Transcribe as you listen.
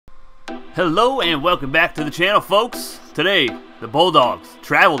Hello and welcome back to the channel, folks. Today, the Bulldogs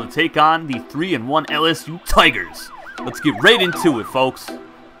travel to take on the 3-1 LSU Tigers. Let's get right into it, folks.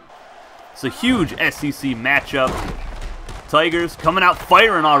 It's a huge SEC matchup. Tigers coming out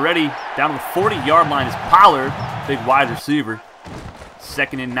firing already. Down to the 40-yard line is Pollard, big wide receiver.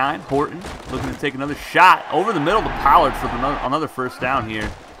 2nd and 9, Horton looking to take another shot over the middle to Pollard for another first down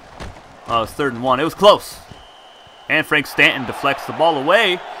here. It's 3rd and 1. It was close. And Frank Stanton deflects the ball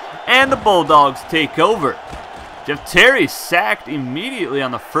away, and the Bulldogs take over. Jeff Terry sacked immediately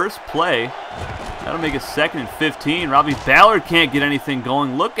on the first play. That'll make it 2nd and 15. Robbie Ballard can't get anything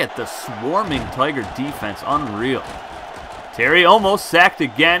going. Look at the swarming Tiger defense. Unreal. Terry almost sacked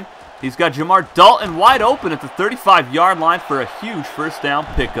again. He's got Jamar Dalton wide open at the 35-yard line for a huge first down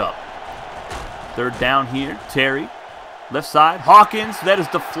pickup. 3rd down here. Terry. Left side, Hawkins, that is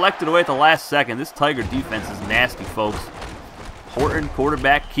deflected away at the last second. This Tiger defense is nasty, folks. Horton,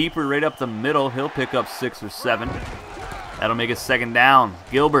 quarterback, keeper right up the middle. He'll pick up 6 or 7. That'll make it 2nd down.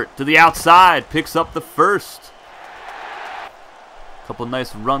 Gilbert to the outside, picks up the first. Couple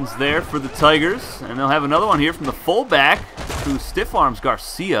nice runs there for the Tigers. And they'll have another one here from the fullback, who stiff arms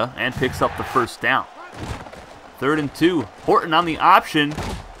Garcia and picks up the first down. 3rd and 2. Horton on the option.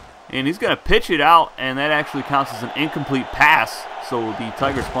 And he's going to pitch it out, and that actually counts as an incomplete pass. So the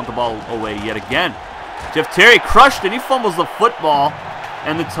Tigers punt the ball away yet again. Jeff Terry crushed it. He fumbles the football,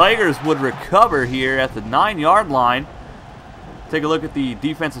 and the Tigers would recover here at the 9-yard line. Take a look at the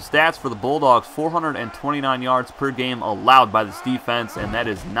defensive stats for the Bulldogs. 429 yards per game allowed by this defense, and that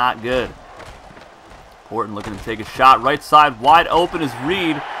is not good. Horton looking to take a shot. Right side wide open is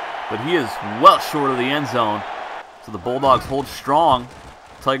Reed, but he is well short of the end zone. So the Bulldogs hold strong.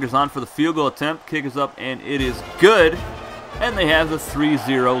 Tigers on for the field goal attempt. Kick is up, and it is good. And they have the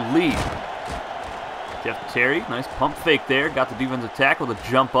 3-0 lead. Jeff Terry, nice pump fake there. Got the defensive tackle to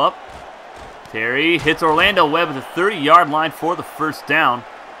jump up. Terry hits Orlando Webb at the 30-yard line for the first down.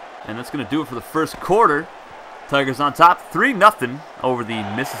 And that's going to do it for the first quarter. Tigers on top, 3-0 over the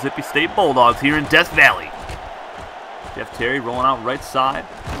Mississippi State Bulldogs here in Death Valley. Jeff Terry rolling out right side.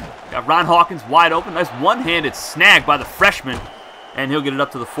 Got Ron Hawkins wide open. Nice one-handed snag by the freshman. And he'll get it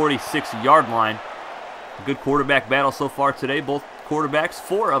up to the 46-yard line. A good quarterback battle so far today. Both quarterbacks,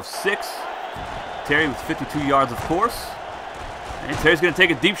 4 of 6. Terry with 52 yards, of course. And Terry's going to take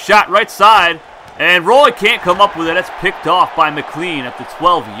a deep shot right side. And Roy can't come up with it. That's picked off by McLean at the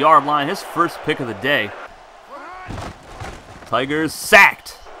 12-yard line. His first pick of the day. Tigers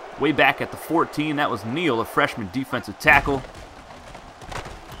sacked. Way back at the 14. That was Neal, a freshman defensive tackle.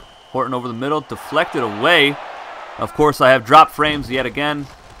 Horton over the middle, deflected away. Of course, I have drop frames yet again.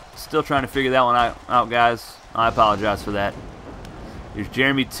 Still trying to figure that one out, guys. I apologize for that. Here's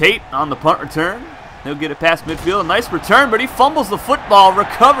Jeremy Tate on the punt return. He'll get it past midfield. A nice return, but he fumbles the football.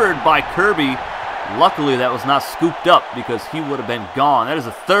 Recovered by Kirby. Luckily, that was not scooped up because he would have been gone. That is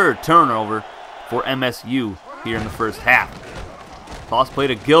a 3rd turnover for MSU here in the first half. Toss play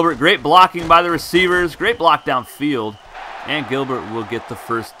to Gilbert. Great blocking by the receivers. Great block downfield. And Gilbert will get the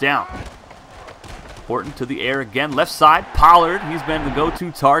first down. Horton to the air again. Left side, Pollard. He's been the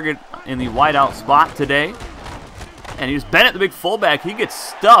go-to target in the wideout spot today. And here's Bennett, the big fullback. He gets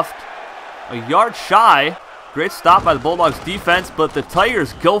stuffed a yard shy. Great stop by the Bulldogs defense, but the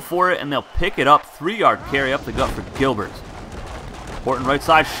Tigers go for it, and they'll pick it up. 3-yard carry up the gut for Gilbert. Horton right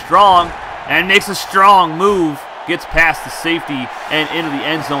side strong, and makes a strong move. Gets past the safety and into the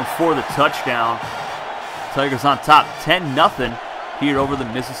end zone for the touchdown. Tigers on top, 10-0. Here over the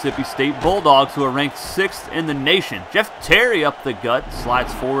Mississippi State Bulldogs, who are ranked 6th in the nation. Jeff Terry up the gut,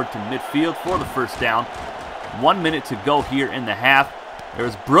 slides forward to midfield for the first down. 1 minute to go here in the half.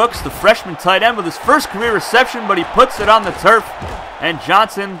 There's Brooks, the freshman tight end, with his first career reception, but he puts it on the turf. And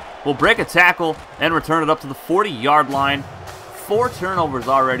Johnson will break a tackle and return it up to the 40-yard line. 4 turnovers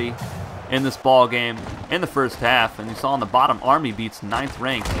already in this ball game in the first half. And you saw on the bottom, Army beats 9th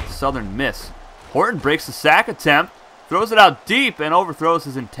ranked Southern Miss. Horton breaks the sack attempt. Throws it out deep and overthrows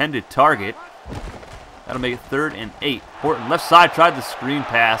his intended target. That'll make it 3rd and 8. Horton left side tried the screen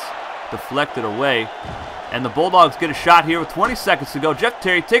pass. Deflected away. And the Bulldogs get a shot here with 20 seconds to go. Jeff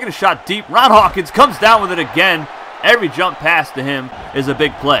Terry taking a shot deep. Ron Hawkins comes down with it again. Every jump pass to him is a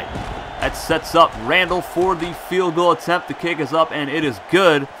big play. That sets up Randall for the field goal attempt. The kick is up and it is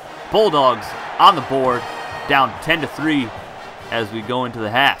good. Bulldogs on the board. Down 10-3 as we go into the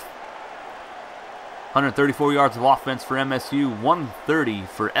half. 134 yards of offense for MSU, 130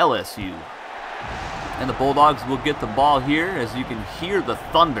 for LSU. And the Bulldogs will get the ball here, as you can hear the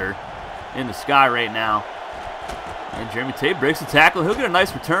thunder in the sky right now. And Jeremy Tate breaks the tackle. He'll get a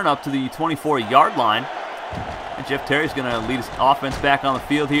nice return up to the 24-yard line. And Jeff Terry's going to lead his offense back on the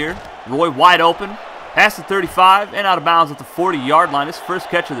field here. Roy wide open. Past the 35 and out of bounds at the 40-yard line. His first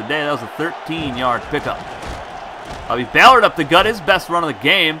catch of the day. That was a 13-yard pickup. Bobby Ballard up the gut. His best run of the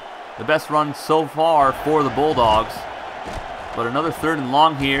game. The best run so far for the Bulldogs. But another 3rd and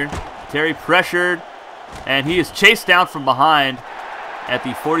long here. Terry pressured. And he is chased down from behind at the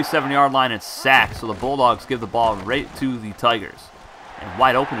 47-yard line and sacked. So the Bulldogs give the ball right to the Tigers. And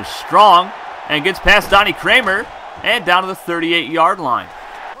wide open is Strong. And gets past Donnie Kramer. And down to the 38-yard line.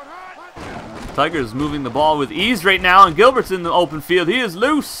 Tigers moving the ball with ease right now, and Gilbert's in the open field. He is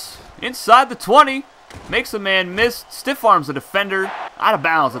loose inside the 20. Makes a man miss. Stiff arms the defender. Out of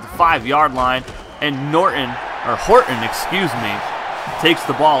bounds at the 5-yard line. And Horton, excuse me, takes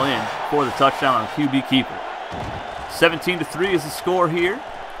the ball in for the touchdown on QB keeper. 17-3 is the score here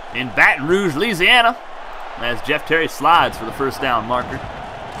in Baton Rouge, Louisiana, as Jeff Terry slides for the first down marker.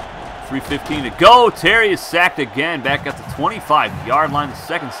 3:15 to go. Terry is sacked again back at the 25-yard line. The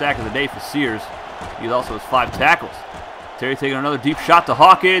second sack of the day for Sears. He also has 5 tackles. Terry taking another deep shot to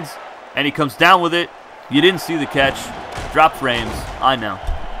Hawkins, and he comes down with it. You didn't see the catch. Drop frames. I know.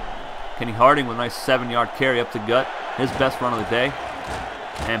 Kenny Harding with a nice 7-yard carry up the gut. His best run of the day.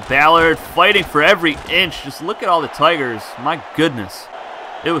 And Ballard fighting for every inch. Just look at all the Tigers. My goodness.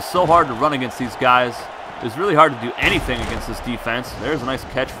 It was so hard to run against these guys. It was really hard to do anything against this defense. There's a nice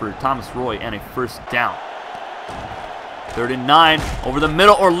catch for Thomas Roy and a first down. 3rd and 9. Over the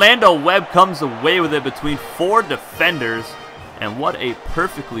middle, Orlando Webb comes away with it between 4 defenders. And what a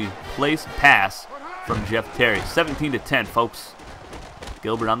perfectly placed pass from Jeff Terry. 17-10, folks.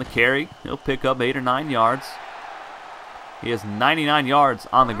 Gilbert on the carry. He'll pick up 8 or 9 yards. He has 99 yards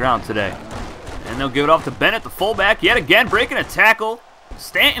on the ground today. And they'll give it off to Bennett, the fullback, yet again breaking a tackle.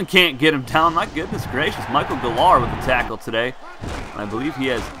 Stanton can't get him down. My goodness gracious. Michael Galar with the tackle today. I believe he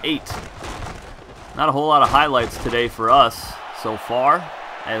has 8. Not a whole lot of highlights today for us so far,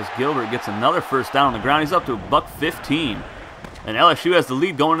 as Gilbert gets another first down on the ground. He's up to $1.15. And LSU has the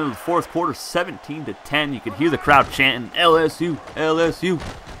lead going into the 4th quarter, 17-10. You can hear the crowd chanting, LSU, LSU.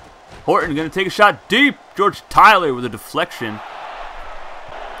 Horton going to take a shot deep. George Tyler with a deflection.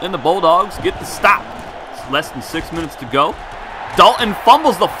 Then the Bulldogs get the stop. It's less than 6 minutes to go. Dalton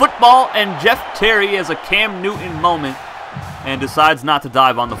fumbles the football, and Jeff Terry has a Cam Newton moment and decides not to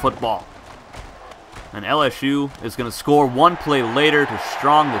dive on the football. And LSU is going to score 1 play later to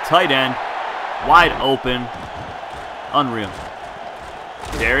Strong, the tight end. Wide open. Unreal.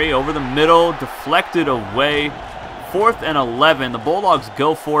 Terry over the middle, deflected away. 4th and 11. The Bulldogs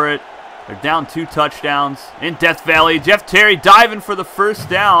go for it. They're down 2 touchdowns in Death Valley. Jeff Terry diving for the first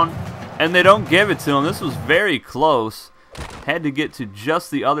down, and they don't give it to him. This was very close. Had to get to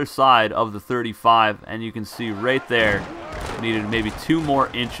just the other side of the 35, and you can see right there, needed maybe 2 more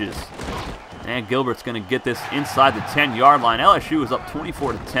inches. And Gilbert's going to get this inside the 10-yard line. LSU is up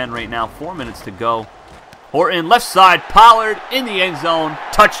 24-10 right now, 4 minutes to go. Horton left side, Pollard in the end zone,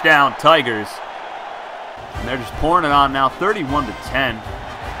 touchdown Tigers. And they're just pouring it on now, 31-10.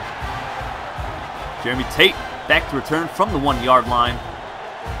 Jeremy Tate back to return from the 1-yard line.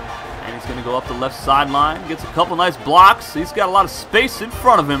 And he's going to go up the left sideline. Gets a couple nice blocks. He's got a lot of space in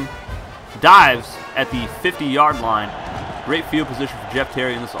front of him. Dives at the 50-yard line. Great field position for Jeff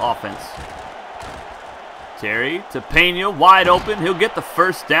Terry in this offense. Terry to Pena, wide open. He'll get the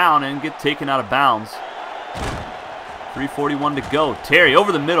first down and get taken out of bounds. 3:41 to go. Terry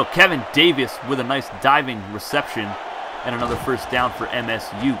over the middle. Kevin Davis with a nice diving reception. And another first down for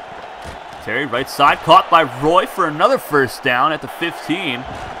MSU. Terry right side, caught by Roy for another first down at the 15.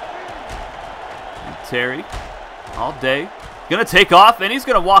 Terry all day. Going to take off, and he's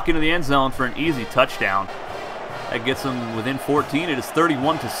going to walk into the end zone for an easy touchdown. That gets him within 14. It is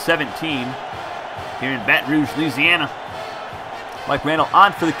 31-17 here in Baton Rouge, Louisiana. Mike Randall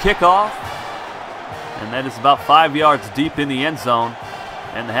on for the kickoff. And that is about 5 yards deep in the end zone.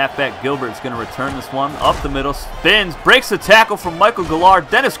 And the halfback Gilbert is going to return this one up the middle. Spins, breaks the tackle from Michael Galar.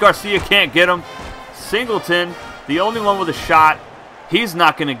 Dennis Garcia can't get him. Singleton, the only one with a shot. He's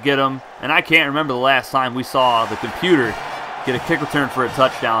not going to get him. And I can't remember the last time we saw the computer get a kick return for a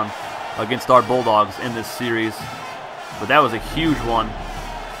touchdown against our Bulldogs in this series. But that was a huge one.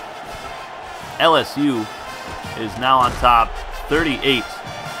 LSU is now on top 38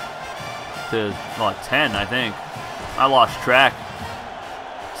 to 10, I think. I lost track.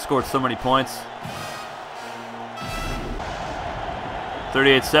 Scored so many points.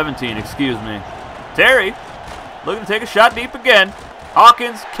 38-17, excuse me. Terry looking to take a shot deep again.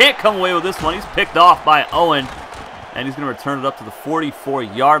 Hawkins can't come away with this one. He's picked off by Owen. And he's going to return it up to the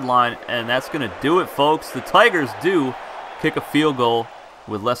 44-yard line. And that's going to do it, folks. The Tigers do kick a field goal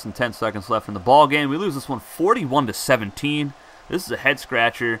with less than 10 seconds left in the ball game. We lose this one 41-17. This is a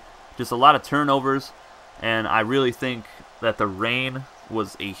head-scratcher. Just a lot of turnovers, and I really think that the rain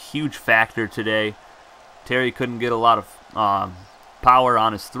was a huge factor today. Terry couldn't get a lot of power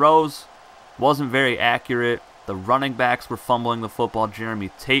on his throws. Wasn't very accurate. The running backs were fumbling the football.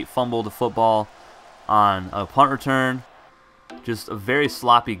 Jeremy Tate fumbled the football on a punt return. Just a very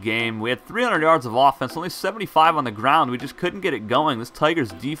sloppy game. We had 300 yards of offense, only 75 on the ground. We just couldn't get it going. This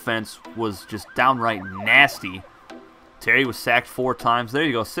Tigers defense was just downright nasty. Terry was sacked 4 times. There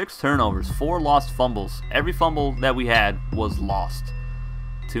you go, 6 turnovers, 4 lost fumbles. Every fumble that we had was lost.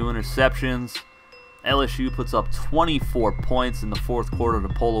 2 interceptions. LSU puts up 24 points in the 4th quarter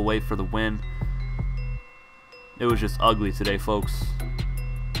to pull away for the win. It was just ugly today, folks.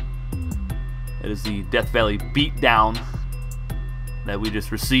 It is the Death Valley beatdown that we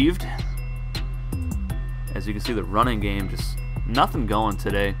just received. As you can see, the running game, just nothing going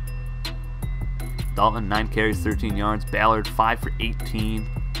today. Dalton, 9 carries, 13 yards. Ballard, 5 for 18.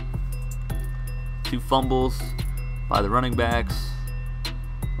 2 fumbles by the running backs.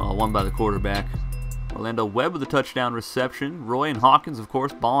 Well, 1 by the quarterback. Orlando Webb with a touchdown reception. Roy and Hawkins, of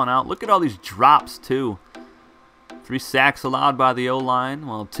course, balling out. Look at all these drops, too. 3 sacks allowed by the O-line.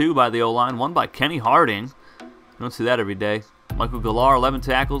 Well, 2 by the O-line. 1 by Kenny Harding. You don't see that every day. Michael Galar, 11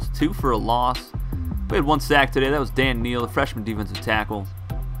 tackles, 2 for a loss. We had 1 sack today. That was Dan Neal, the freshman defensive tackle.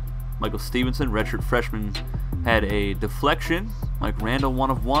 Michael Stevenson, redshirt freshman, had a deflection. Mike Randall,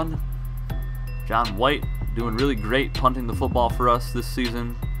 1 of 1. John White doing really great punting the football for us this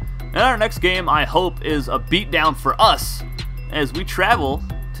season. And our next game, I hope, is a beatdown for us as we travel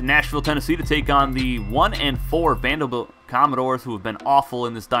to Nashville, Tennessee to take on the 1-4 Vanderbilt Commodores, who have been awful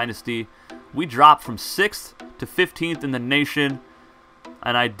in this dynasty. We dropped from 6th to 15th in the nation,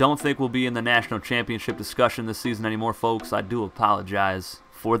 and I don't think we'll be in the national championship discussion this season anymore, folks. I do apologize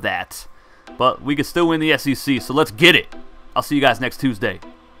for that. But we can still win the SEC, so let's get it. I'll see you guys next Tuesday.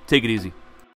 Take it easy.